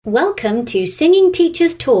Welcome to Singing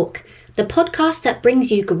Teachers Talk, the podcast that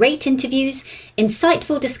brings you great interviews,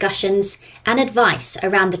 insightful discussions, and advice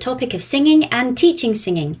around the topic of singing and teaching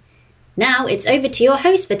singing. Now it's over to your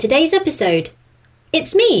host for today's episode.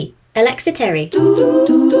 It's me, Alexa Terry.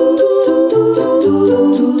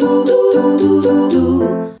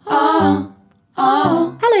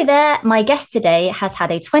 Hello there. My guest today has had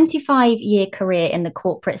a 25-year career in the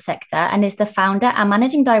corporate sector and is the founder and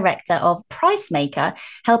managing director of Pricemaker,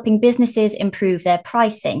 helping businesses improve their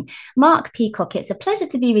pricing. Mark Peacock, it's a pleasure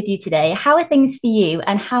to be with you today. How are things for you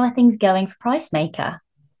and how are things going for Pricemaker?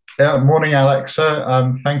 Yeah, morning,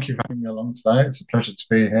 Alexa. Thank you for having me along today. It's a pleasure to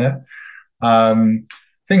be here.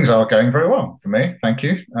 Things are going very well for me, thank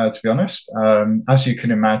you, to be honest. As you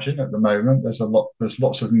can imagine, at the moment, there's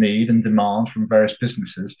lots of need and demand from various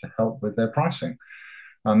businesses to help with their pricing.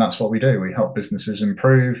 And that's what we do. We help businesses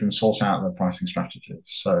improve and sort out their pricing strategies.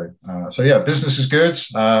 So yeah, business is good,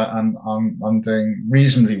 and I'm doing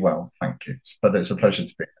reasonably well, thank you. But it's a pleasure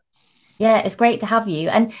to be here. Yeah, it's great to have you.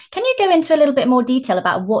 And can you go into a little bit more detail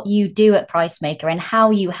about what you do at Pricemaker and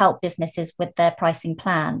how you help businesses with their pricing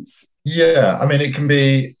plans? Yeah, I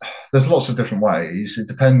mean, there's lots of different ways. It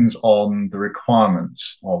depends on the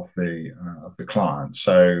requirements of the client.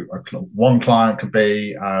 So one client could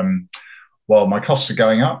be, well, my costs are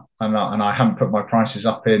going up and I haven't put my prices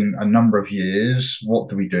up in a number of years. What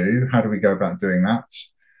do we do? How do we go about doing that?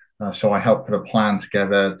 So I help put a plan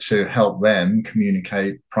together to help them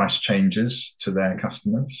communicate price changes to their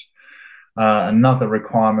customers. Another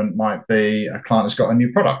requirement might be a client has got a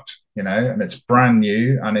new product, and it's brand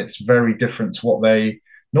new and it's very different to what they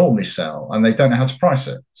normally sell and they don't know how to price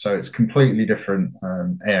it. So it's completely different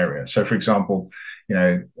area. So for example,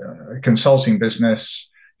 a consulting business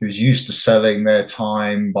who's used to selling their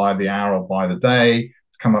time by the hour or by the day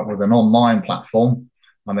to come up with an online platform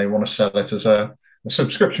and they want to sell it as a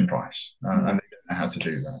subscription price and they don't know how to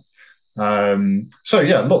do that. So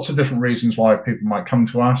yeah, lots of different reasons why people might come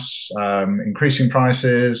to us, increasing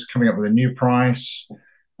prices, coming up with a new price,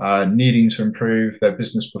 needing to improve their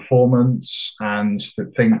business performance and to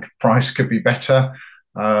think price could be better,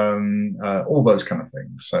 all those kind of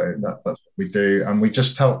things. So that's what we do. And we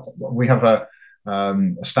just help, we have a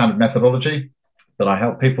standard methodology that I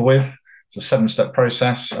help people with. It's a 7-step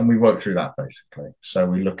process and we work through that basically. So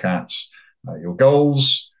we look at your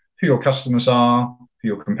goals, who your customers are, who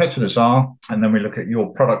your competitors are, and then we look at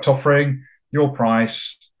your product offering, your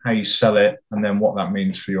price, how you sell it, and then what that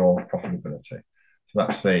means for your profitability. So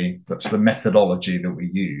that's the methodology that we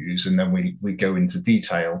use, and then we go into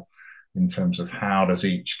detail in terms of how does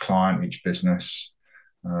each client, each business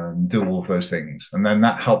do all of those things, and then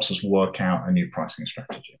that helps us work out a new pricing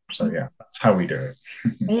strategy. So yeah, that's how we do it.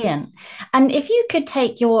 Brilliant. And if you could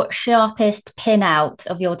take your sharpest pin out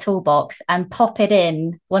of your toolbox and pop it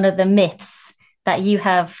in one of the myths that you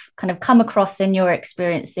have kind of come across in your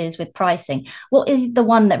experiences with pricing, what is the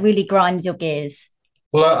one that really grinds your gears?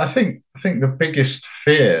 Well, I think the biggest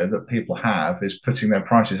fear that people have is putting their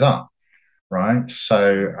prices up, right?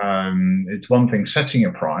 So it's one thing setting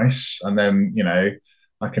a price, and then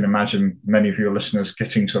I can imagine many of your listeners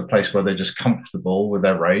getting to a place where they're just comfortable with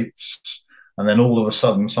their rates. And then all of a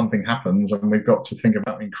sudden something happens and we've got to think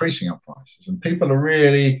about increasing our prices. And people are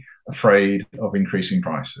really afraid of increasing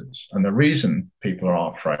prices. And the reason people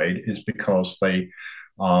are afraid is because they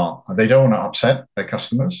don't want to upset their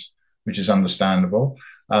customers, which is understandable.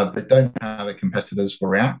 They don't know how their competitors will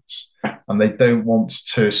react. And they don't want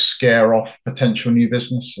to scare off potential new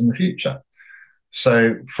business in the future.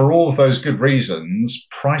 So for all of those good reasons,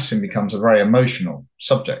 pricing becomes a very emotional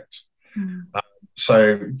subject.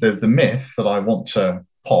 So the myth that I want to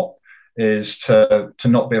pop is to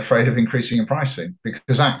not be afraid of increasing in pricing,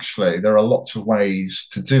 because actually there are lots of ways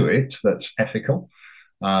to do it that's ethical,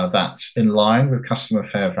 that's in line with customer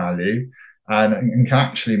fair value, and can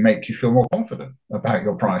actually make you feel more confident about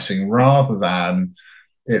your pricing rather than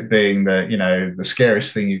it being the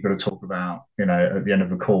scariest thing you've got to talk about, at the end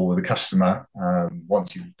of a call with a customer,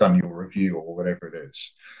 once you've done your review or whatever it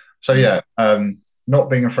is. So yeah,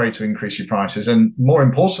 not being afraid to increase your prices, and more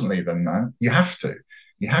importantly than that, you have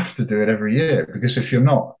to do it every year, because if you're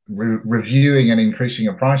not reviewing and increasing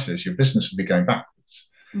your prices, your business will be going backwards.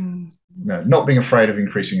 Not being afraid of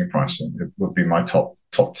increasing your pricing would be my top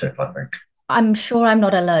tip, I think. I'm sure I'm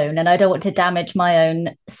not alone, and I don't want to damage my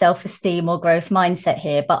own self-esteem or growth mindset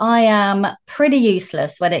here, but I am pretty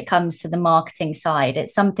useless when it comes to the marketing side.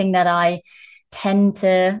 It's something that I tend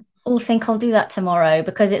to think I'll do that tomorrow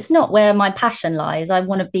because it's not where my passion lies. I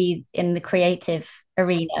want to be in the creative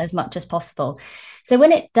arena as much as possible. So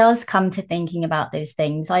when it does come to thinking about those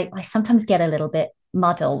things, I sometimes get a little bit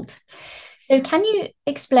muddled. So, can you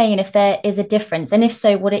explain if there is a difference, and if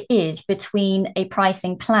so, what it is between a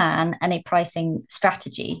pricing plan and a pricing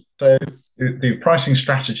strategy? So the pricing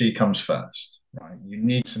strategy comes first, right? You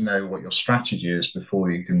need to know what your strategy is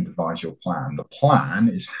before you can devise your plan. The plan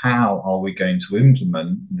is how are we going to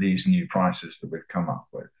implement these new prices that we've come up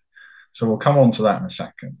with. So we'll come on to that in a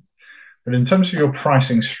second. But in terms of your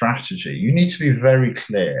pricing strategy, you need to be very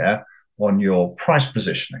clear on your price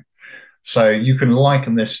positioning. So you can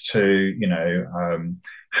liken this to,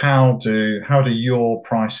 how do your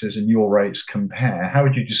prices and your rates compare? How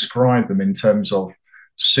would you describe them in terms of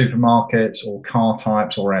supermarkets or car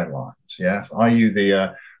types or airlines? Yes, are you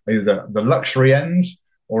the luxury end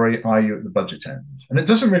or are you at the budget end? And it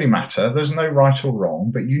doesn't really matter. There's no right or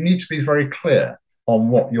wrong, but you need to be very clear on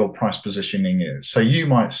what your price positioning is. So you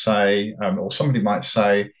might say, or somebody might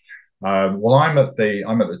say, well, I'm at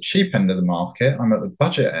the cheap end of the market. I'm at the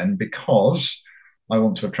budget end because I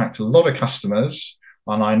want to attract a lot of customers,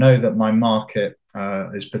 and I know that my market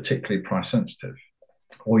is particularly price sensitive.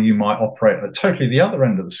 Or you might operate at totally the other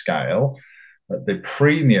end of the scale, at the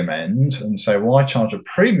premium end, and say, well, I charge a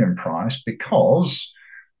premium price because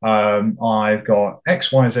I've got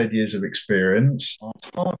X, Y, Z years of experience. I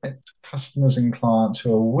target customers and clients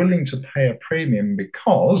who are willing to pay a premium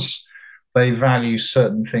because they value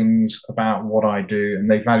certain things about what I do, and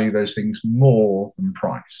they value those things more than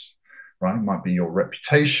price, right? It might be your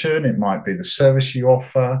reputation, it might be the service you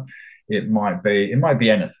offer, it might be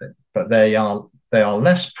anything, but they are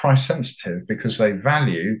less price sensitive because they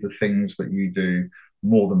value the things that you do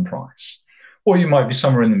more than price. Or you might be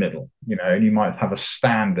somewhere in the middle, and you might have a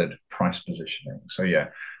standard price positioning. So yeah,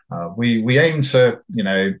 we aim to,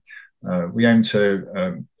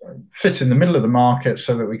 fit in the middle of the market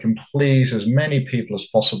so that we can please as many people as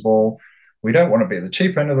possible. We don't want to be at the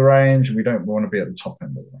cheap end of the range, and we don't want to be at the top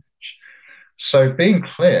end of the range. So being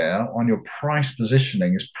clear on your price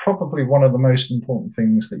positioning is probably one of the most important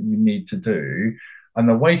things that you need to do. And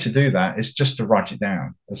the way to do that is just to write it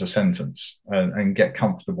down as a sentence and get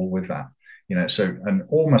comfortable with that. And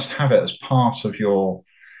almost have it as part of your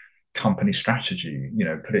company strategy,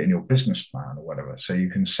 put it in your business plan or whatever. So you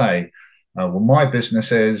can say, well, my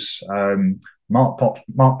business is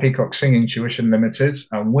Mark Peacock Singing Tuition Limited,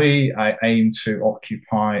 and we aim to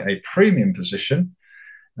occupy a premium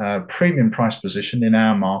price position in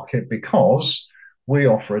our market because we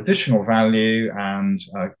offer additional value and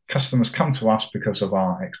customers come to us because of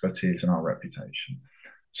our expertise and our reputation.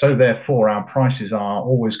 So therefore, our prices are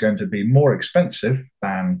always going to be more expensive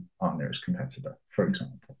than our nearest competitor, for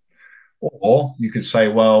example. Or you could say,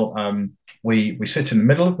 well, we sit in the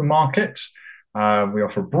middle of the market. We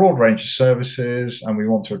offer a broad range of services, and we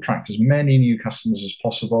want to attract as many new customers as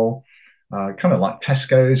possible, kind of like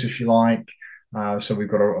Tesco's, if you like. So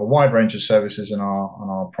we've got a wide range of services, and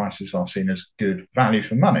our prices are seen as good value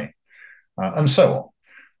for money, and so on.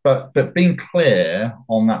 But being clear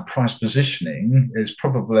on that price positioning is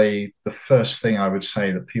probably the first thing I would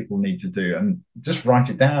say that people need to do, and just write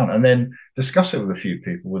it down and then discuss it with a few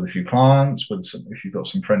people, with a few clients, if you've got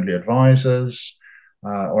some friendly advisors,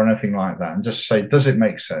 or anything like that, and just say, does it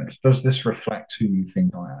make sense? Does this reflect who you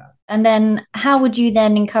think I am? And then, how would you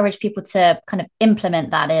then encourage people to kind of implement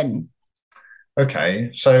that in? Okay,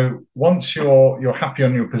 so once you're happy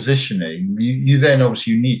on your positioning, you then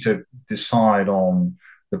obviously you need to decide on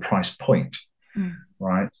the price point,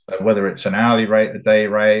 right? So whether it's an hourly rate, a day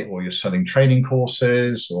rate, or you're selling training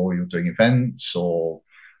courses, or you're doing events, or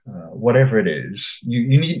whatever it is, you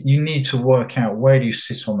need to work out where do you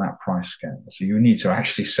sit on that price scale. So you need to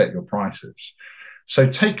actually set your prices. So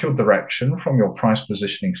take your direction from your price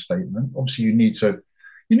positioning statement. Obviously, you need to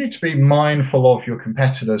be mindful of your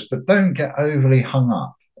competitors, but don't get overly hung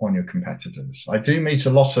up on your competitors. I do meet a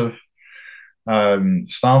lot of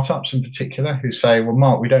startups in particular who say, well,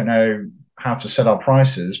 Mark, we don't know how to set our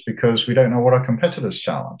prices because we don't know what our competitors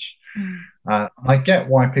charge. I get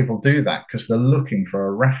why people do that because they're looking for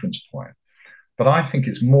a reference point. But I think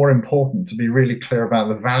it's more important to be really clear about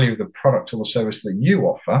the value of the product or the service that you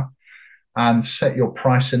offer and set your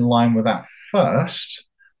price in line with that first,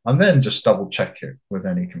 and then just double check it with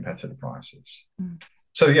any competitor prices.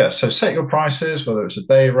 So set your prices, whether it's a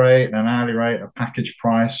day rate, an hourly rate, a package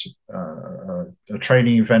price, a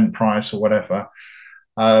training event price, or whatever.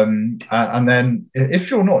 And then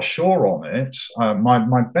if you're not sure on it,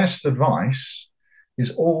 my best advice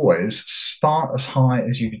is always start as high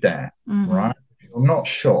as you dare, right? If you're not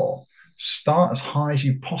sure, start as high as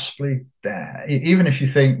you possibly dare. Even if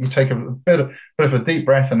you think, you take a bit of a deep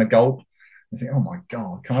breath and a gulp and think, oh my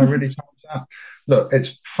God, can I really charge that? Look,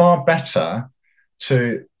 it's far better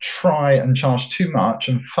to try and charge too much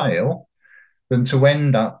and fail than to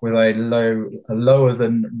end up with a lower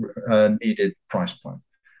than needed price point.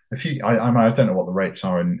 If you, I don't know what the rates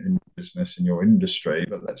are in business in your industry,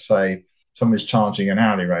 but let's say somebody's charging an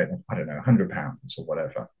hourly rate of, I don't know, £100 or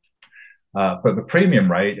whatever, but the premium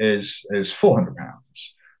rate is £400.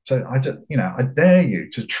 So I dare you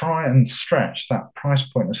to try and stretch that price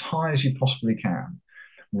point as high as you possibly can,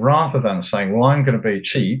 rather than saying, well, I'm going to be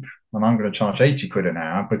cheap and I'm going to charge 80 quid an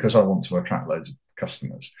hour because I want to attract loads of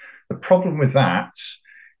customers. The problem with that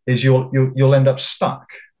is you'll end up stuck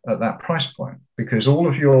at that price point, because all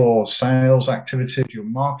of your sales activities, your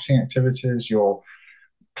marketing activities, your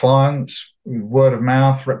clients, word of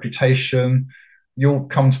mouth, reputation, you'll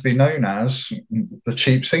come to be known as the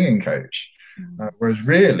cheap singing coach. Whereas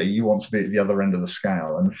really you want to be at the other end of the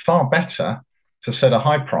scale, and far better to set a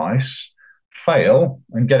high price, fail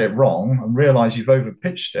and get it wrong and realize you've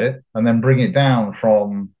overpitched it, and then bring it down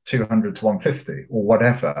from 200 to 150 or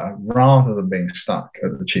whatever, rather than being stuck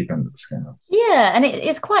at the cheap end of the scale. Yeah, and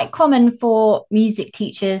it's quite common for music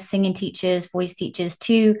teachers, singing teachers, voice teachers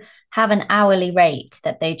to have an hourly rate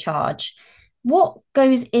that they charge. What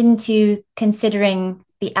goes into considering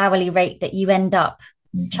the hourly rate that you end up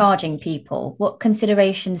charging people? What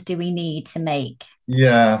considerations do we need to make?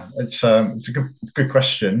 Yeah, it's a good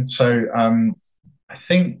question. So I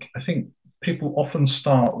think people often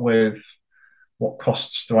start with, what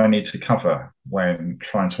costs do I need to cover when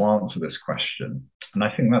trying to answer this question? And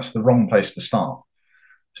I think that's the wrong place to start,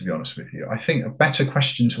 to be honest with you. I think a better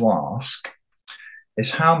question to ask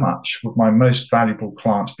is, how much would my most valuable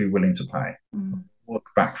clients be willing to pay? Work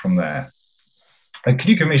back from there. And can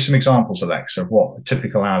you give me some examples, Alexa, of what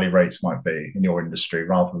typical hourly rates might be in your industry,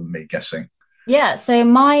 rather than me guessing? Yeah, so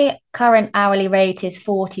my current hourly rate is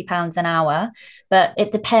 £40 an hour, but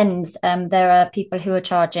it depends. There are people who are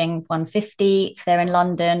charging 150 if they're in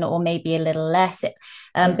London, or maybe a little less.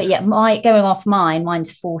 But yeah, mine's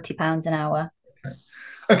 £40 an hour.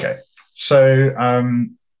 Okay. So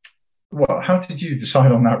well, how did you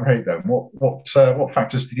decide on that rate then? What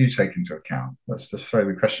factors did you take into account? Let's just throw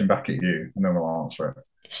the question back at you, and then we'll answer it.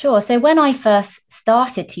 Sure. So when I first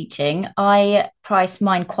started teaching, I priced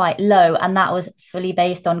mine quite low, and that was fully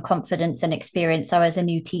based on confidence and experience. I was a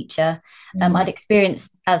new teacher. I'd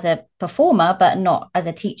experienced as a performer, but not as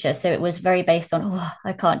a teacher. So it was very based on, oh,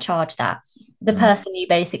 I can't charge that. The person you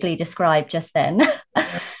basically described just then.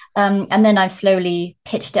 And then I've slowly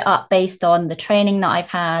pitched it up based on the training that I've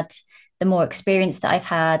had, the more experience that I've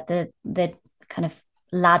had, the kind of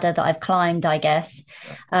ladder that I've climbed, I guess.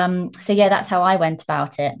 So yeah, that's how I went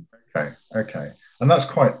about it. Okay, and that's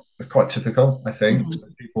quite typical, I think. So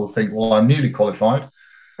people think, well, I'm newly qualified.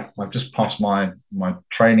 I've just passed my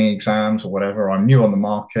training exams or whatever. I'm new on the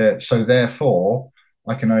market, so therefore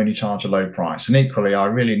I can only charge a low price. And equally, I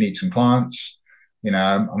really need some clients.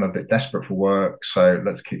 I'm a bit desperate for work, so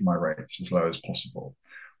let's keep my rates as low as possible.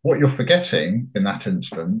 What you're forgetting in that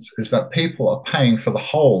instance is that people are paying for the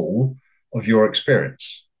whole of your experience.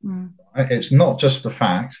 It's not just the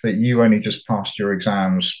fact that you only just passed your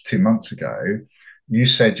exams 2 months ago. You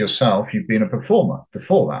said yourself you've been a performer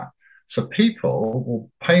before that. So people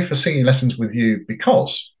will pay for singing lessons with you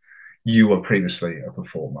because you were previously a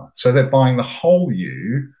performer. So they're buying the whole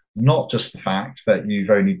you, not just the fact that you've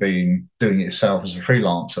only been doing it yourself as a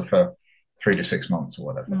freelancer for 3 to 6 months or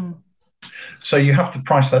whatever. So you have to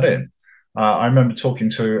price that in. I remember talking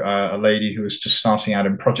to a lady who was just starting out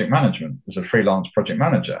in project management as a freelance project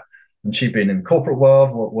manager, and she'd been in the corporate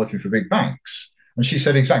world working for big banks. And she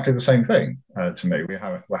said exactly the same thing to me. We're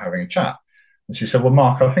having a chat. And she said, well,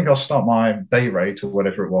 Mark, I think I'll start my day rate or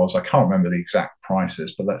whatever it was. I can't remember the exact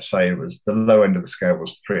prices, but let's say it was the low end of the scale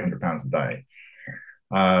was £300 a day.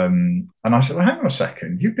 And I said, well, hang on a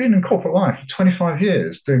second. You've been in corporate life for 25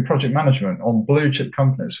 years doing project management on blue chip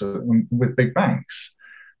companies with big banks.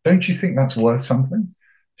 Don't you think that's worth something?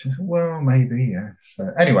 She said, well, maybe, yes. So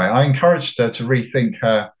anyway, I encouraged her to rethink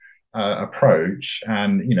her approach.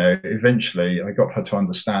 And, eventually I got her to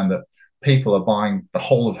understand that people are buying the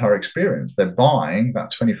whole of her experience. They're buying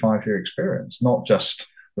that 25-year experience, not just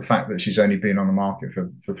the fact that she's only been on the market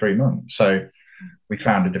for 3 months. So we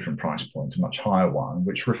found a different price point, a much higher one,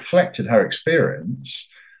 which reflected her experience.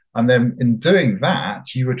 And then in doing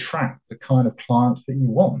that, you attract the kind of clients that you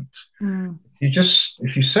want.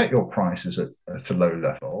 If you set your prices at a low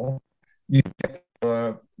level, you get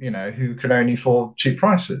who can only afford cheap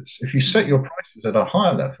prices. If you set your prices at a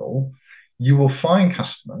higher level, you will find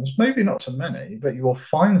customers, maybe not so many, but you will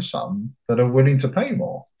find some that are willing to pay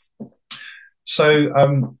more. So,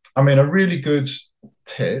 a really good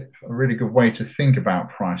tip, a really good way to think about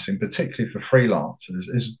pricing, particularly for freelancers,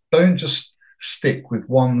 is don't just stick with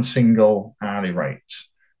one single hourly rate.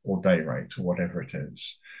 or day rate or whatever it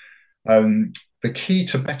is. Um, the key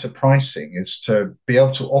to better pricing is to be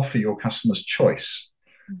able to offer your customers choice,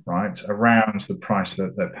 right, around the price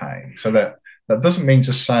that they're paying. So that doesn't mean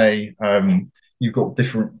to say you've got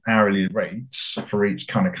different hourly rates for each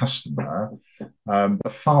kind of customer.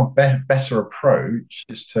 But better approach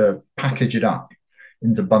is to package it up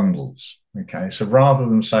into bundles. Okay, so rather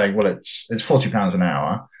than saying, well, it's £40 an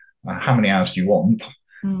hour, how many hours do you want?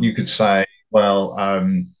 You could say, well,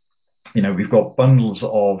 we've got bundles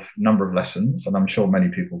of number of lessons, and I'm sure many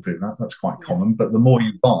people do that. That's quite common. But the more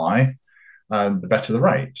you buy, the better the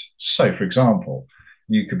rate. So, for example,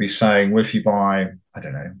 you could be saying, well, if you buy, I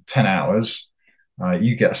don't know, 10 hours,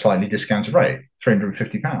 you get a slightly discounted rate,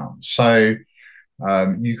 £350. So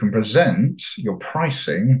you can present your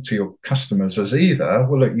pricing to your customers as either,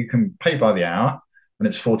 well, look, you can pay by the hour and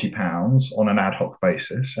it's £40 on an ad hoc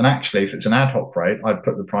basis. And actually, if it's an ad hoc rate, I'd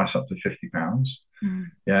put the price up to £50.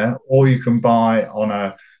 Yeah. Or you can buy on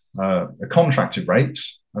a contracted rate,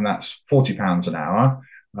 and that's £40 an hour.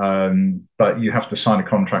 But you have to sign a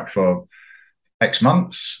contract for X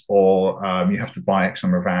months, or you have to buy X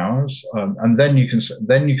number of hours, and then you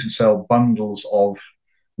can sell bundles of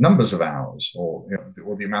numbers of hours, or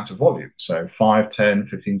the amount of volume. So 5, 10,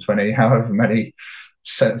 15, 20, however many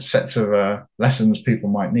sets of lessons people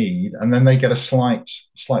might need, and then they get a slight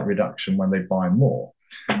reduction when they buy more.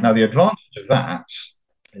 Now, the advantage of that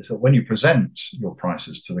is that when you present your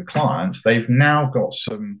prices to the clients, they've now got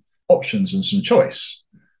some options and some choice.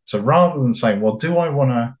 So rather than saying, well, do I want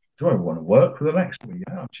to work with Alexa? Well,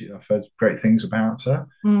 yeah, I've heard great things about her.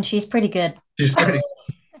 She's pretty good. She's pretty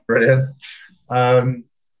brilliant.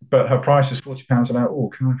 But her price is £40 an hour. Oh,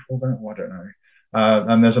 can I afford that? Oh, I don't know.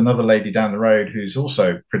 And there's another lady down the road who's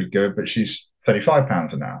also pretty good, but she's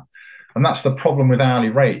 £35 an hour. And that's the problem with hourly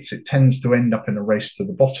rates. It tends to end up in a race to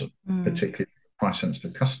the bottom, particularly price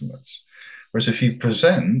sensitive customers. Whereas if you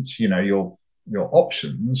present, your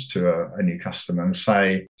options to a new customer and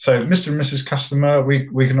say, so Mr. and Mrs. Customer,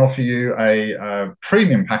 we can offer you a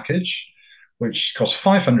premium package, which costs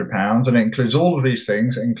 £500, and it includes all of these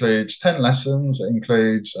things. It includes 10 lessons, it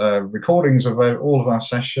includes recordings of all of our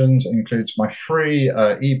sessions, it includes my free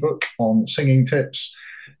ebook on singing tips,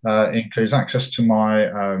 it includes access to my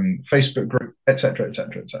Facebook group, etc.,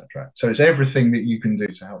 etc., etc. So it's everything that you can do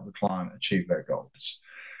to help the client achieve their goals.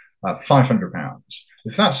 £500.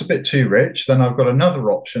 If that's a bit too rich, then I've got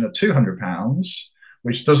another option at £200,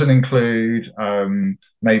 which doesn't include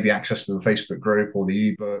maybe access to the Facebook group or the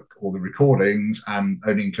ebook or the recordings, and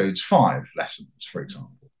only includes 5 lessons, for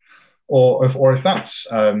example. Or if that's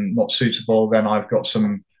not suitable, then I've got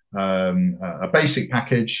a basic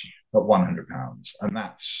package at £100, and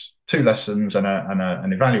that's 2 lessons and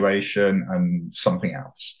an evaluation and something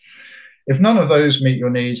else. If none of those meet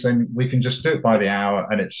your needs, then we can just do it by the hour,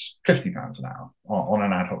 and it's £50 an hour on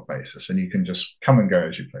an ad hoc basis, and you can just come and go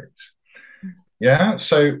as you please. Yeah,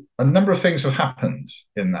 so a number of things have happened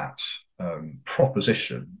in that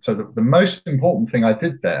proposition. So the most important thing I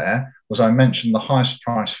did there was I mentioned the highest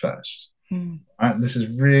price first. Right? This is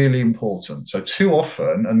really important. So too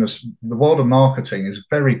often, and the world of marketing is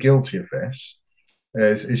very guilty of this,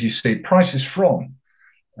 is you see prices from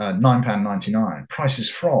 £9.99, prices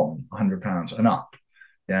from £100 and up.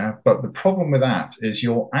 Yeah, but the problem with that is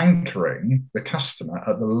you're anchoring the customer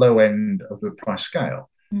at the low end of the price scale.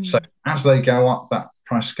 So as they go up that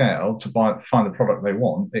price scale to find the product they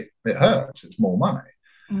want, it hurts. It's more money.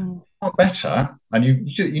 Not better, and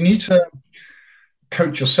you need to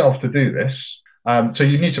coach yourself to do this. So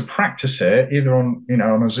you need to practice it either on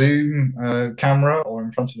a Zoom camera or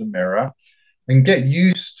in front of the mirror, and get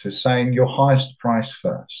used to saying your highest price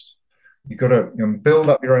first. You've got to build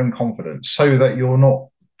up your own confidence so that you're not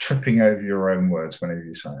tripping over your own words whenever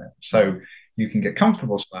you say it. So you can get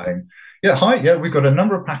comfortable saying, we've got a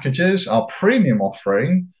number of packages. Our premium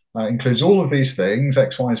offering includes all of these things,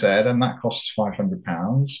 X, Y, Z, and that costs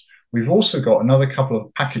 £500. We've also got another couple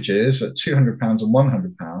of packages at £200 and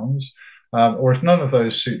 £100. Or if none of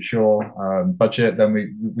those suits your budget, then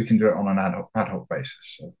we can do it on an ad hoc basis,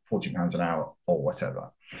 so £40 an hour or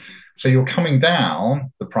whatever. So you're coming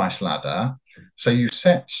down the price ladder. So you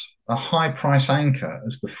set a high price anchor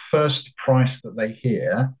as the first price that they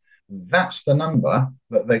hear. That's the number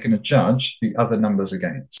that they're going to judge the other numbers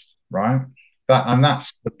against, right?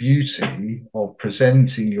 That's the beauty of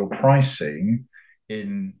presenting your pricing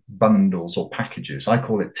in bundles or packages. I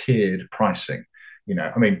call it tiered pricing.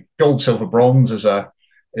 Gold, silver, bronze is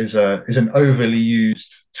an overly used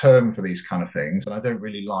term for these kind of things, and I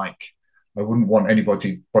wouldn't want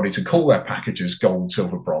anybody to call their packages gold,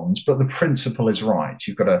 silver, bronze, but the principle is right.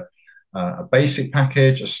 You've got a basic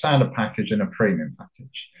package, a standard package, and a premium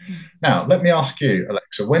package. Now, let me ask you,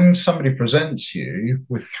 Alexa, when somebody presents you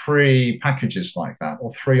with three packages like that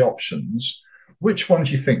or three options, which one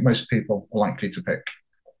do you think most people are likely to pick?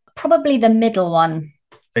 Probably the middle one.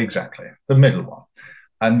 Exactly, the middle one.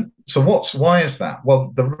 And so why is that?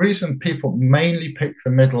 Well, the reason people mainly pick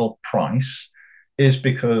the middle price is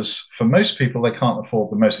because for most people, they can't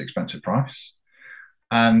afford the most expensive price.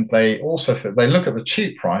 And they look at the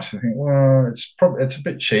cheap price and think, well, it's a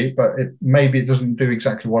bit cheap, but maybe it doesn't do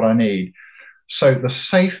exactly what I need. So the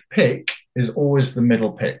safe pick is always the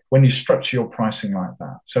middle pick when you structure your pricing like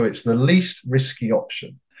that. So it's the least risky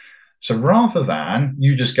option. So rather than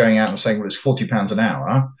you just going out and saying, well, it's £40 an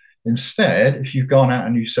hour, instead, if you've gone out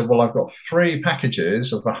and you said, well, I've got three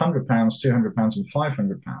packages of £100, £200, and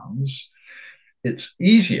 £500, it's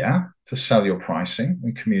easier to sell your pricing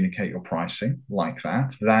and communicate your pricing like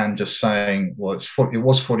that than just saying, well, it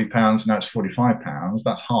was £40, now it's £45.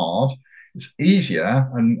 That's hard. It's easier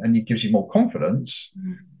and it gives you more confidence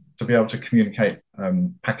to be able to communicate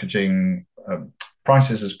packaging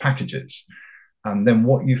prices as packages. And then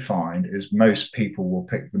what you find is most people will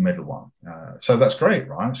pick the middle one. So that's great,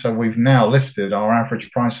 right? So we've now lifted our average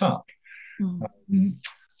price up.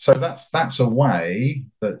 So that's a way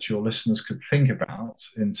that your listeners could think about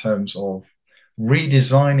in terms of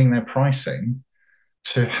redesigning their pricing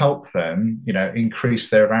to help them, increase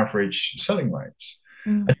their average selling rates.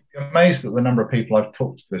 I'd be amazed at the number of people I've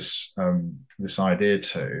talked this idea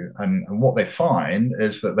to, and what they find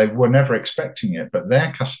is that they were never expecting it, but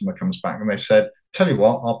their customer comes back and they said, "Tell you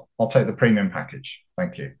what, I'll take the premium package,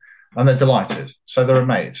 thank you," and they're delighted. So they're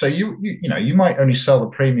amazed. So you might only sell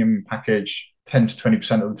the premium package 10 to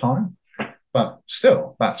 20% of the time, but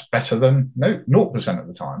still that's better than 0% of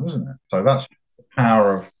the time, isn't it? So that's the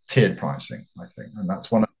power of tiered pricing, I think, and that's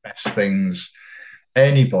one of the best things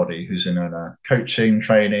anybody who's in a coaching,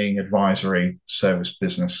 training, advisory service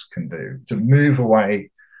business can do, to move away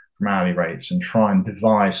from hourly rates and try and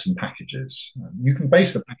devise some packages. You can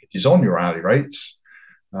base the packages on your hourly rates,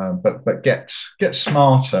 but get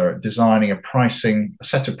smarter at designing a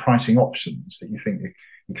set of pricing options that you think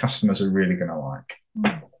your customers are really going to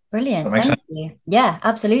like. Brilliant. Thank you. Yeah,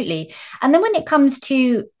 absolutely. And then when it comes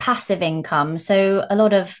to passive income, so a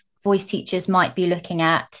lot of voice teachers might be looking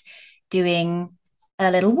at doing a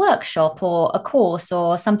little workshop or a course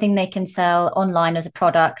or something they can sell online as a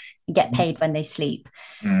product, get paid when they sleep.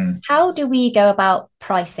 How do we go about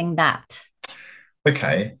pricing that?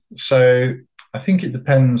 Okay, so I think it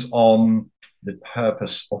depends on the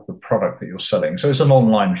purpose of the product that you're selling. So it's an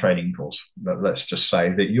online training course, but let's just say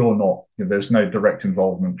that there's no direct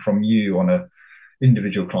involvement from you on an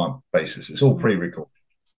individual client basis. It's all pre-recorded.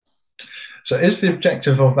 So is the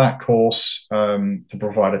objective of that course to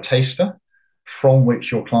provide a taster from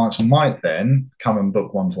which your clients might then come and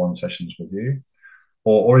book one-to-one sessions with you?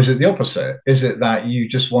 Or is it the opposite? Is it that you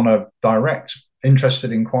just want to direct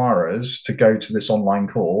interested inquirers to go to this online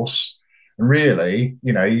course? And really,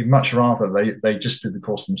 you'd much rather they just did the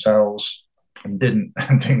course themselves and didn't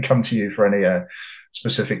come to you for any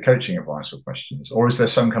specific coaching advice or questions? Or is there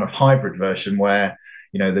some kind of hybrid version where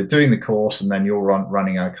they're doing the course and then you're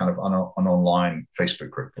running a kind of an online Facebook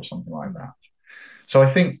group or something like that? So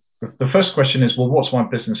I think the first question is, well, what's my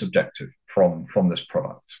business objective from this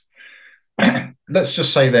product? Let's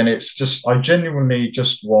just say then I genuinely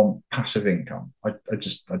just want passive income. I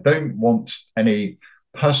don't want any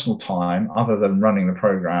personal time other than running the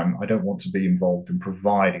program. I don't want to be involved in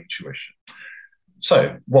providing tuition.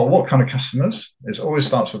 So, what kind of customers? It always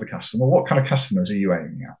starts with the customer. What kind of customers are you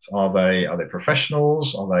aiming at? Are they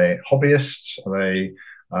professionals? Are they hobbyists? Are they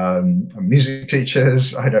music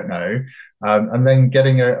teachers? I don't know. And then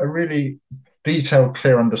getting a really detailed,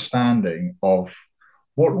 clear understanding of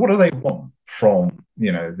what do they want from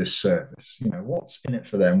this service. What's in it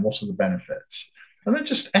for them? What are the benefits? And then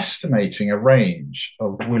just estimating a range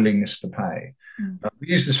of willingness to pay. We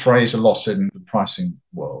use this phrase a lot in the pricing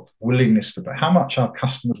world: willingness to pay. How much are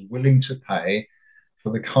customers willing to pay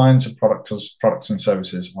for the kinds of products and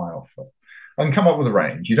services I offer? And come up with a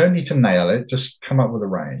range. You don't need to nail it, just come up with a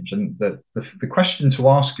range. And the question to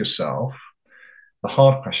ask yourself, the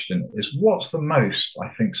hard question, is what's the most I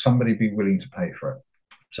think somebody be willing to pay for it?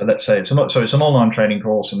 So let's say it's an online training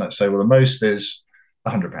course, and let's say, well, the most is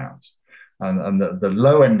 £100. And the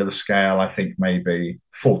low end of the scale, I think, may be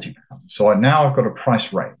 £40. So I've got a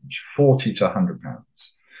price range, £40 to £100.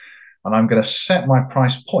 And I'm going to set my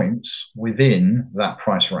price points within that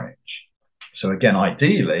price range. So again,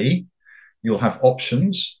 ideally, you'll have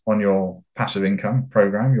options on your passive income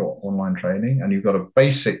program, your online training, and you've got a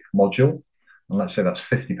basic module, and let's say that's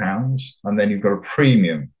 £50, and then you've got a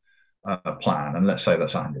premium plan, and let's say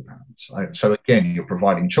that's £100. So again, you're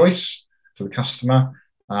providing choice to the customer,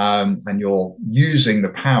 and you're using the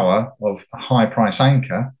power of a high price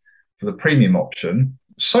anchor for the premium option,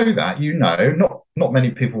 so that not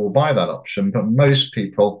many people will buy that option, but most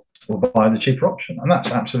people will buy the cheaper option, and that's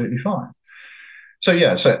absolutely fine. So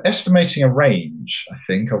yeah, so estimating a range, I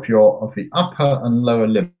think, of the upper and lower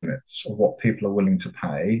limits of what people are willing to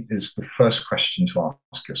pay is the first question to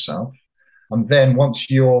ask yourself. And then once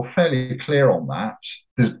you're fairly clear on that,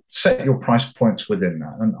 set your price points within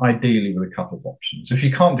that, and ideally with a couple of options. If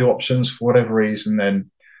you can't do options for whatever reason,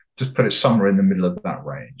 then just put it somewhere in the middle of that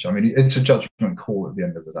range. I mean, it's a judgment call at the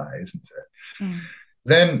end of the day, isn't it? Mm.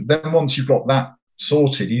 Then once you've got that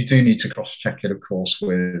sorted, you do need to cross-check it, of course,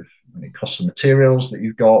 with any cost of materials that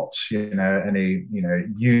you've got, any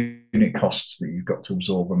unit costs that you've got to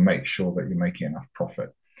absorb, and make sure that you're making enough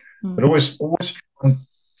profit. Mm. But always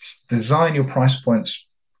design your price points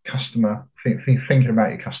thinking about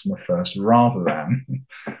your customer first, rather than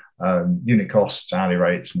unit costs, hourly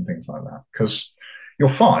rates, and things like that, because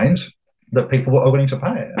you'll find that people are willing to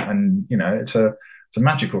pay it. And it's a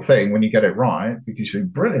magical thing when you get it right, because you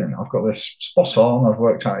think, brilliant, I've got this spot on, I've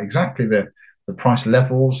worked out exactly the price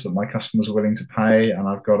levels that my customers are willing to pay, and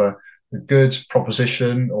I've got a good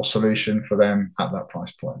proposition or solution for them at that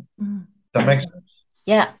price point. That makes sense?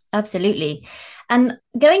 Yeah, absolutely. And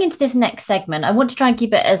going into this next segment, I want to try and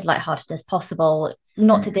keep it as lighthearted as possible,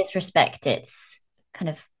 not to disrespect its kind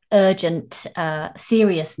of urgent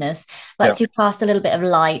seriousness, but to cast a little bit of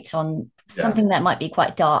light on something that might be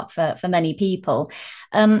quite dark for many people.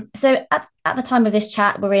 So at the time of this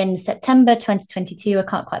chat, we're in September 2022. I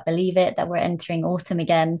can't quite believe it that we're entering autumn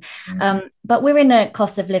again. But we're in a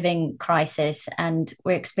cost of living crisis, and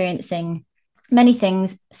we're experiencing many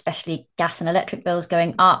things, especially gas and electric bills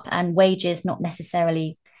going up, and wages not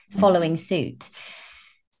necessarily following suit.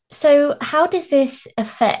 So how does this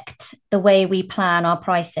affect the way we plan our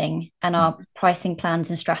pricing and our pricing plans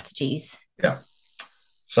and strategies? Yeah.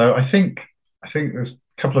 So I think there's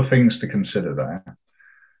a couple of things to consider there.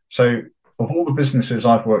 So of all the businesses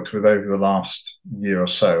I've worked with over the last year or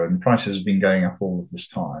so, and prices have been going up all of this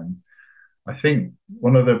time, I think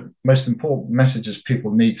one of the most important messages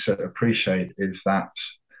people need to appreciate is that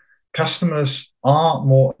customers are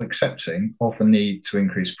more accepting of the need to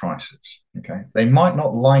increase prices. Okay, they might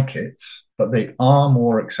not like it, but they are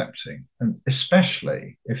more accepting, and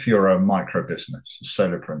especially if you're a micro business, a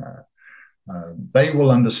solopreneur, they will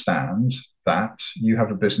understand that you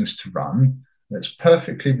have a business to run. That's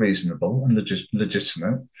perfectly reasonable and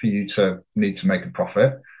legitimate for you to need to make a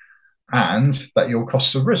profit, and that your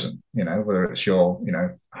costs have risen, whether it's your,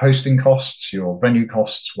 hosting costs, your venue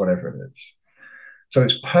costs, whatever it is. So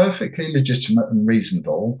it's perfectly legitimate and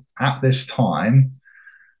reasonable at this time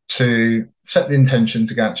to set the intention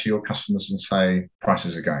to go out to your customers and say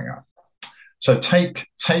prices are going up. So take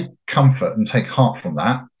comfort and take heart from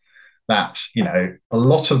that a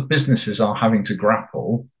lot of businesses are having to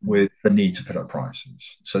grapple with the need to put up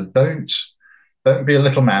prices. So don't be a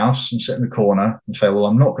little mouse and sit in the corner and say, well,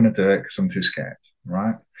 I'm not going to do it because I'm too scared,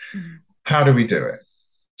 right? How do we do it?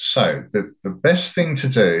 So the best thing to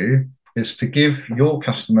do is to give your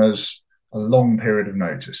customers a long period of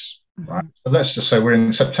notice, right? So let's just say we're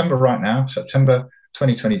in September right now, September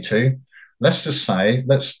 2022. Let's just say,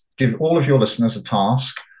 let's give all of your listeners a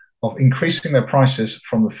task of increasing their prices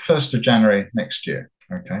from the 1st of January next year,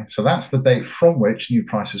 okay? So that's the date from which new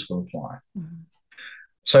prices will apply.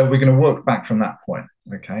 So we're going to work back from that point,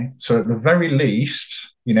 okay? So at the very least,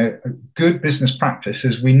 a good business practice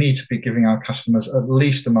is we need to be giving our customers at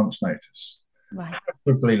least a month's notice, right?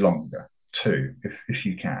 Probably longer too, if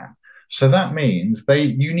you can. So that means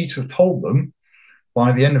you need to have told them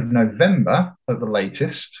by the end of November at the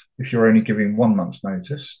latest, if you're only giving 1 month's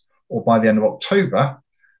notice, or by the end of October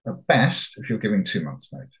at best, if you're giving 2 months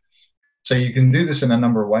notice. So you can do this in a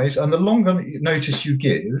number of ways. And the longer notice you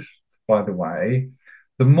give, by the way,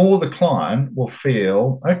 the more the client will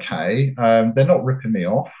feel, okay, they're not ripping me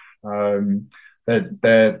off.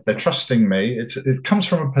 They're trusting me. It comes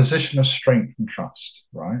from a position of strength and trust,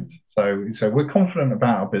 right? So we're confident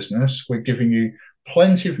about our business. We're giving you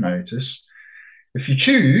plenty of notice. If you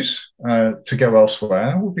choose to go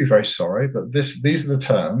elsewhere, we'll be very sorry, but these are the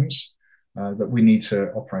terms that we need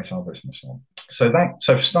to operate our business on.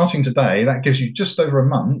 So starting today, that gives you just over a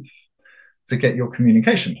month to get your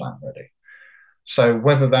communication plan ready. So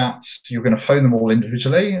whether that's you're going to phone them all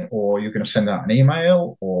individually, or you're going to send out an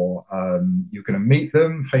email, or you're going to meet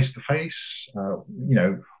them face to face,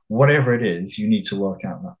 whatever it is, you need to work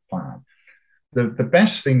out that plan. The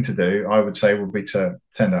best thing to do, I would say, would be to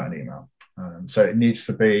send out an email. So it needs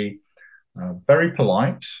to be very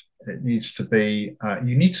polite. it needs to be,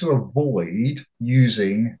 you need to avoid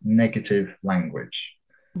using negative language.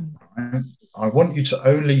 Mm. Right? I want you to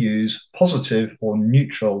only use positive or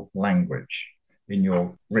neutral language in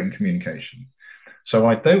your written communication. So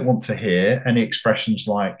I don't want to hear any expressions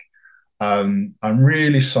like, I'm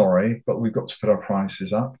really sorry, but we've got to put our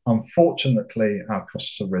prices up. Unfortunately, our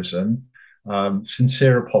costs have risen.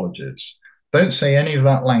 Sincere apologies. Don't say any of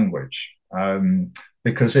that language,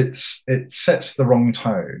 because it sets the wrong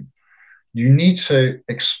tone. You need to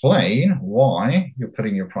explain why you're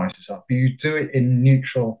putting your prices up, but you do it in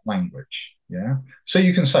neutral language. Yeah. So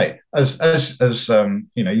you can say,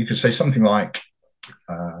 you could say something like,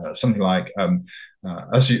 as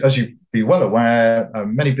you be well aware,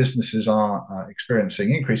 many businesses are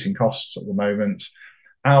experiencing increasing costs at the moment.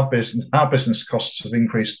 Our business costs have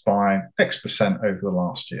increased by X% over the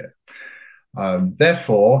last year.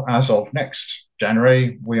 Therefore, as of next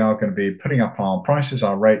January, we are going to be putting up our prices,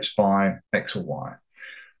 our rates by X or Y.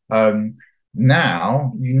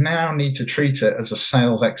 You now need to treat it as a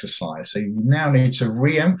sales exercise. So you now need to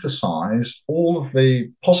re-emphasize all of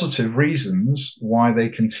the positive reasons why they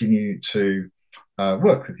continue to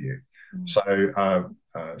work with you. So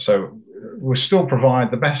we'll still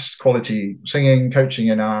provide the best quality singing coaching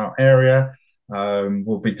in our area.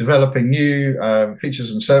 We'll be developing new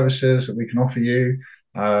features and services that we can offer you.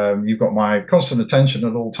 You've got my constant attention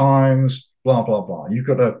at all times. Blah blah blah. You've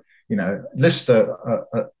got to list a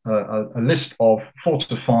list of 4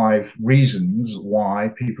 to 5 reasons why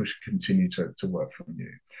people should continue to work from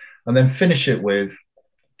you, and then finish it with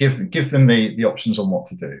give them the options on what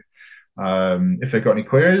to do. If they've got any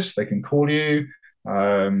queries, they can call you.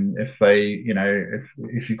 If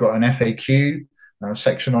you've got an FAQ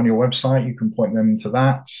section on your website, you can point them to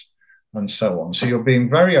that, and so on. So you're being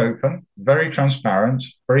very open, very transparent,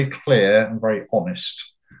 very clear, and very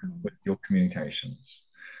honest with your communications.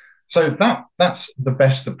 So that's the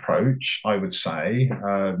best approach, I would say,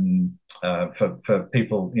 for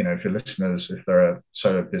people, for listeners, if there are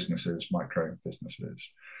solo businesses, micro businesses.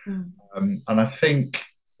 And I think,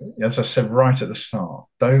 as I said right at the start,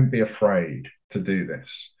 don't be afraid to do this.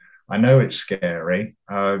 I know it's scary,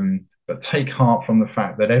 but take heart from the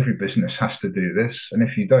fact that every business has to do this. And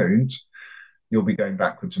if you don't, you'll be going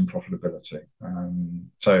backwards in profitability.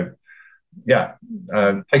 Take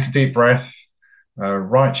a deep breath.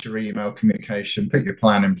 Write your email communication, put your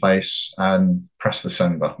plan in place, and press the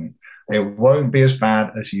send button. It won't be as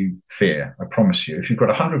bad as you fear, I promise you. If you've got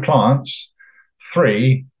 100 clients,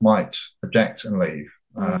 3 might object and leave.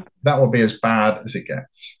 That will be as bad as it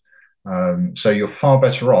gets. So you're far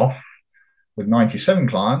better off with 97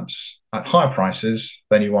 clients at higher prices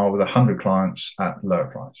than you are with 100 clients at lower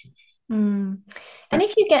prices. And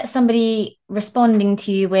if you get somebody responding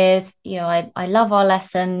to you with, I love our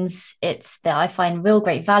lessons, it's that I find real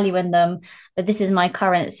great value in them, but this is my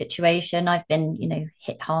current situation. I've been,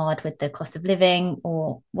 hit hard with the cost of living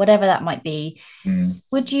or whatever that might be.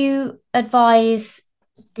 Would you advise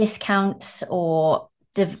discounts or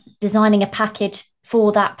designing a package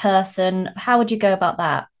for that person? How would you go about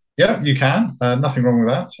that? Yeah, you can. Nothing wrong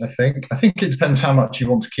with that, I think. I think it depends how much you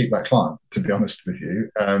want to keep that client, to be honest with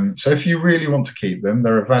you. So if you really want to keep them,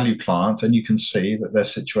 they're a value client and you can see that their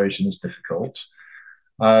situation is difficult,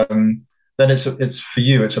 then it's for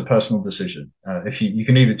you, it's a personal decision. If you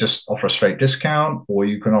can either just offer a straight discount or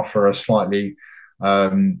you can offer a slightly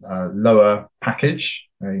lower package,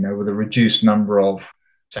 with a reduced number of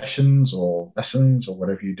sessions or lessons or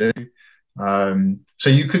whatever you do. So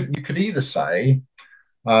you could either say,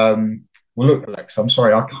 well, look, Alexa, I'm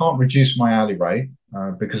sorry, I can't reduce my hourly rate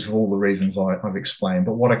because of all the reasons I've explained.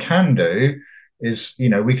 But what I can do is,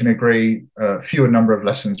 we can agree fewer number of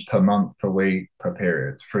lessons per month, per week, per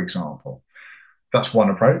period, for example. That's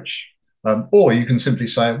one approach. Or you can simply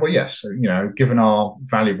say, well, yes, given our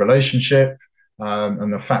value relationship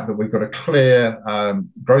and the fact that we've got a clear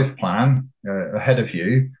growth plan ahead of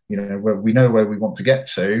you, where we know where we want to get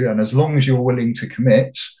to, and as long as you're willing to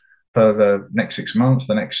commit for the next 6 months,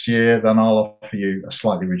 the next year, then I'll offer you a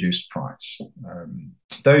slightly reduced price.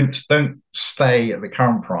 Don't stay at the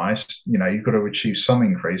current price. You've got to achieve some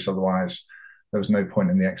increase, otherwise there was no point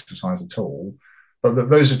in the exercise at all. But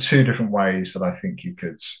those are 2 different ways that I think you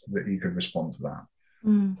could respond to that.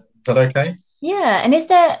 Is that okay? Yeah. And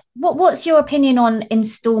what's your opinion on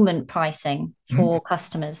installment pricing for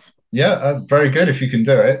customers? Yeah, very good if you can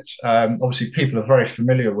do it. Obviously, people are very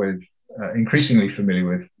increasingly familiar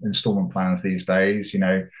with installment plans these days,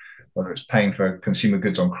 whether it's paying for consumer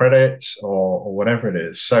goods on credit or whatever it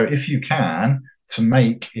is. So if you can, to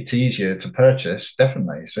make it easier to purchase,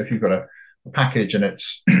 definitely. So if you've got a package and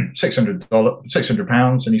it's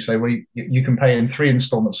 £600, and you say, well, you can pay in 3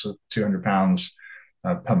 installments of £200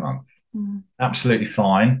 per month. Absolutely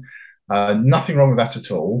fine. Nothing wrong with that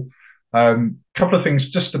at all. Couple of things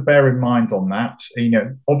just to bear in mind on that.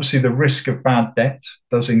 Obviously the risk of bad debt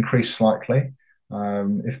does increase slightly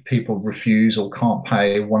if people refuse or can't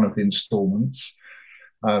pay one of the installments.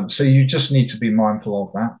 So you just need to be mindful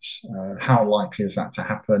of that. How likely is that to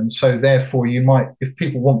happen? So therefore, if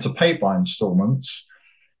people want to pay by installments,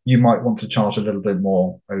 you might want to charge a little bit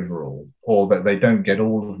more overall, or that they don't get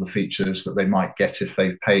all of the features that they might get if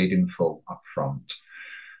they've paid in full upfront.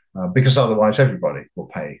 Because otherwise everybody will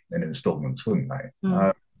pay in installments, wouldn't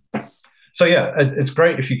they? So yeah, it's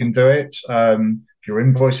great if you can do it. If your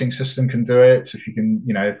invoicing system can do it, if you can,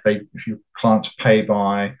 if your clients pay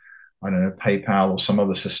by, I don't know, PayPal or some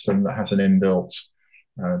other system that has an inbuilt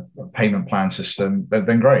payment plan system,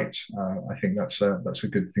 then great. I think that's a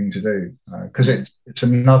good thing to do because it's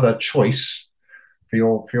another choice for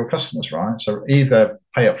your customers, right? So either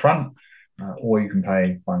pay up front or you can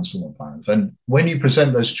pay by installment plans. And when you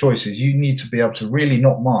present those choices, you need to be able to really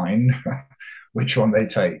not mind which one they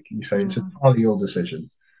take. You say it's entirely your decision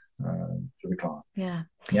to the client. Yeah.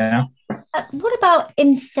 Yeah. What about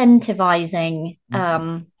incentivizing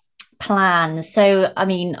plans? So, I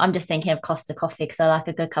mean, I'm just thinking of Costa Coffee because I like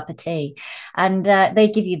a good cup of tea. And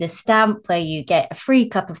they give you the stamp where you get a free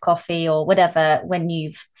cup of coffee or whatever when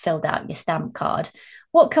you've filled out your stamp card.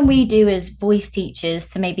 What can we do as voice teachers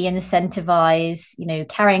to maybe incentivize,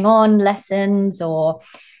 carrying on lessons or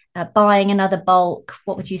buying another bulk?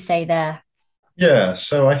 What would you say there? Yeah,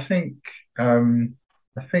 so I think,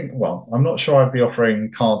 well, I'm not sure I'd be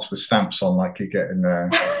offering cards with stamps on like you get in there.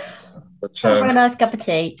 But for a nice cup of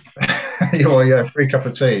tea. Well, yeah, free cup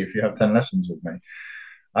of tea if you have 10 lessons with me.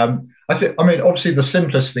 I mean, obviously the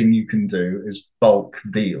simplest thing you can do is bulk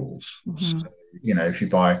deals. So, if you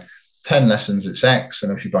buy 10 lessons, it's X,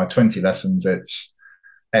 and if you buy 20 lessons, it's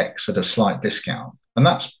X at a slight discount. And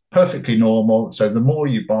that's perfectly normal. So the more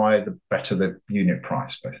you buy, the better the unit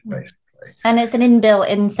price, basically. And it's an inbuilt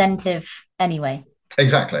incentive anyway.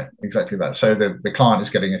 Exactly that. So the client is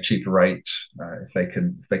getting a cheaper rate if they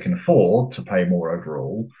can afford to pay more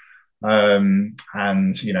overall, and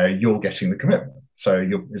you're getting the commitment. So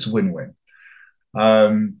it's a win-win.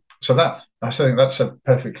 So I think that's a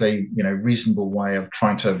perfectly reasonable way of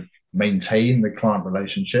trying to maintain the client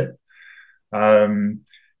relationship.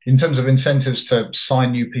 In terms of incentives to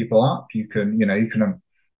sign new people up, you can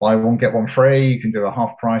buy one get one free. You can do a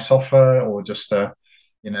half price offer, or just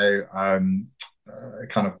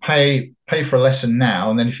kind of pay for a lesson now,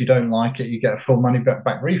 and then if you don't like it, you get a full money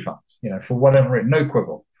back refund. For whatever no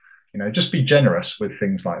quibble. Just be generous with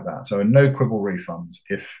things like that. So a no quibble refund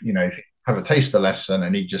if you have a taster lesson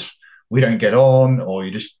and we don't get on, or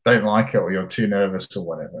you just don't like it, or you're too nervous or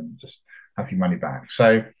whatever, and just have your money back.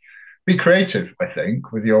 So be creative, I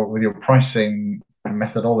think, with your pricing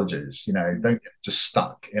methodologies. Don't get just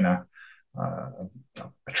stuck in a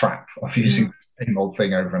trap of using the same old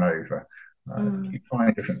thing over and over. Keep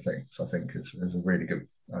trying different things, I think, is a really good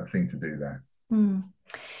thing to do there.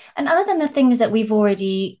 And other than the things that we've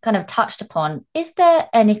already kind of touched upon, is there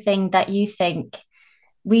anything that you think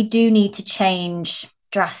we do need to change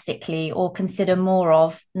drastically or consider more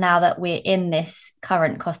of now that we're in this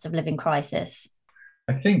current cost of living crisis?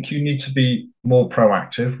 I think you need to be more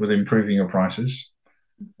proactive with improving your prices,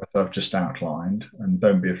 as I've just outlined, and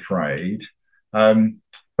don't be afraid.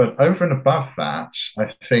 But over and above that,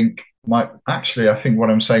 I think what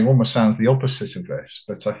I'm saying almost sounds the opposite of this,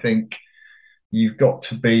 but I think you've got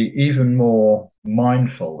to be even more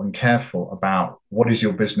mindful and careful about what is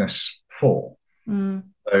your business for.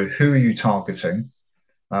 So who are you targeting?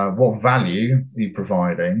 What value are you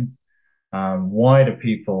providing? Why do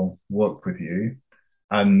people work with you?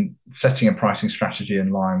 And setting a pricing strategy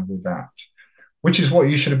in line with that, which is what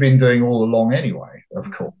you should have been doing all along anyway,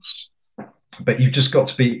 of course. But you've just got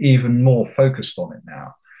to be even more focused on it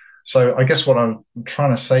now. So I guess what I'm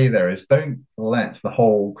trying to say there is don't let the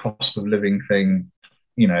whole cost of living thing,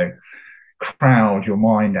 crowd your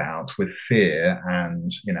mind out with fear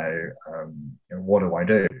and, what do I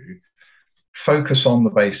do? Focus on the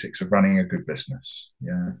basics of running a good business.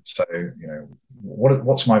 Yeah. So,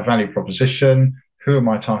 what's my value proposition? Who are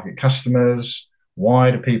my target customers?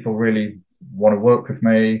 Why do people really want to work with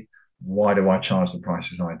me? Why do I charge the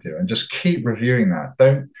prices I do? And just keep reviewing that.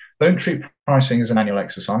 Don't treat pricing as an annual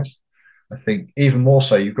exercise. I think even more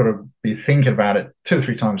so, you've got to be thinking about it 2 or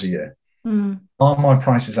 3 times a year. Are my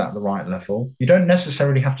prices at the right level? You don't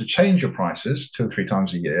necessarily have to change your prices 2 or 3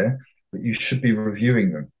 times a year, but you should be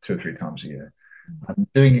reviewing them 2 or 3 times a year. and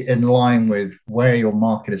doing it in line with where your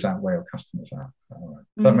market is at, where your customers are at.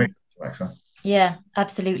 That makes sense, Alexa? Yeah,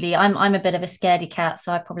 absolutely. I'm a bit of a scaredy cat,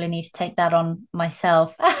 so I probably need to take that on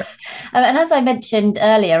myself. And as I mentioned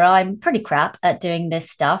earlier, I'm pretty crap at doing this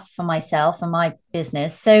stuff for myself and my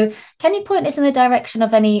business. So can you point us in the direction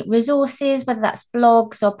of any resources, whether that's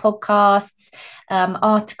blogs or podcasts,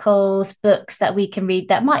 articles, books that we can read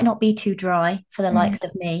that might not be too dry for the likes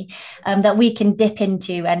of me, that we can dip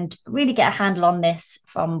into and really get a handle on this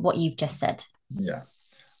from what you've just said? Yeah.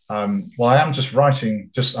 Well, I am just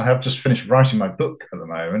writing. I have just finished writing my book at the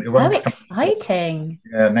moment. It won't come exciting!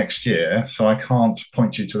 next year, so I can't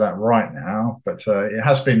point you to that right now. But it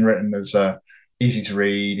has been written as a easy to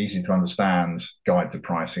read, easy to understand guide to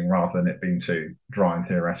pricing, rather than it being too dry and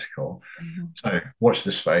theoretical. So watch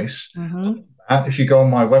this space. If you go on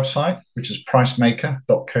my website, which is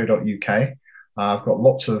pricemaker.co.uk, I've got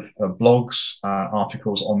lots of blogs,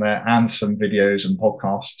 articles on there, and some videos and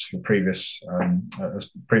podcasts for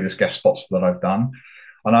previous guest spots that I've done.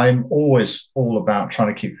 And I'm always all about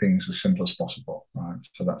trying to keep things as simple as possible. Right?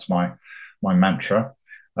 So that's my mantra.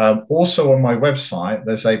 Also on my website,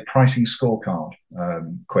 there's a pricing scorecard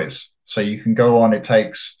quiz. So you can go on. It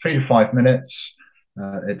takes 3 to 5 minutes.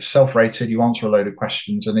 It's self-rated. You answer a load of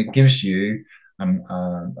questions, and it gives you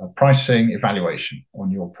a pricing evaluation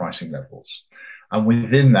on your pricing levels. And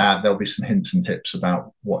within that, there'll be some hints and tips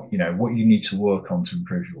about what you need to work on to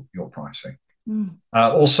improve your pricing.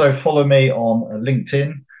 Also, follow me on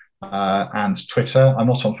LinkedIn and Twitter. I'm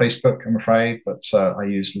not on Facebook, I'm afraid, but I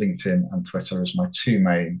use LinkedIn and Twitter as my two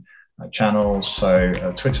main channels. So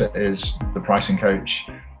Twitter is The Pricing Coach,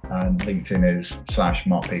 and LinkedIn is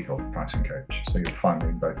 /Mark Peacock Pricing Coach. So you'll find me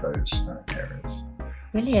in both those areas.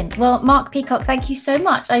 Brilliant. Well, Mark Peacock, thank you so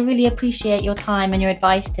much. I really appreciate your time and your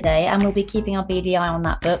advice today, and we'll be keeping our beady eye on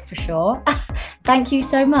that book for sure. Thank you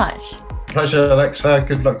so much. Pleasure, Alexa.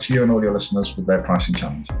 Good luck to you and all your listeners with their pricing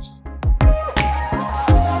challenges.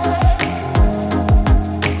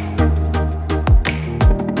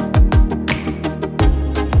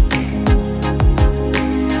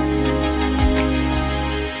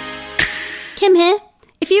 Kim here.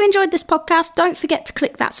 If you enjoyed this podcast, don't forget to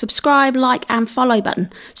click that subscribe, like and follow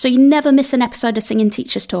button so you never miss an episode of Singing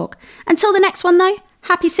Teachers Talk. Until the next one though,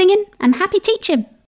 happy singing and happy teaching.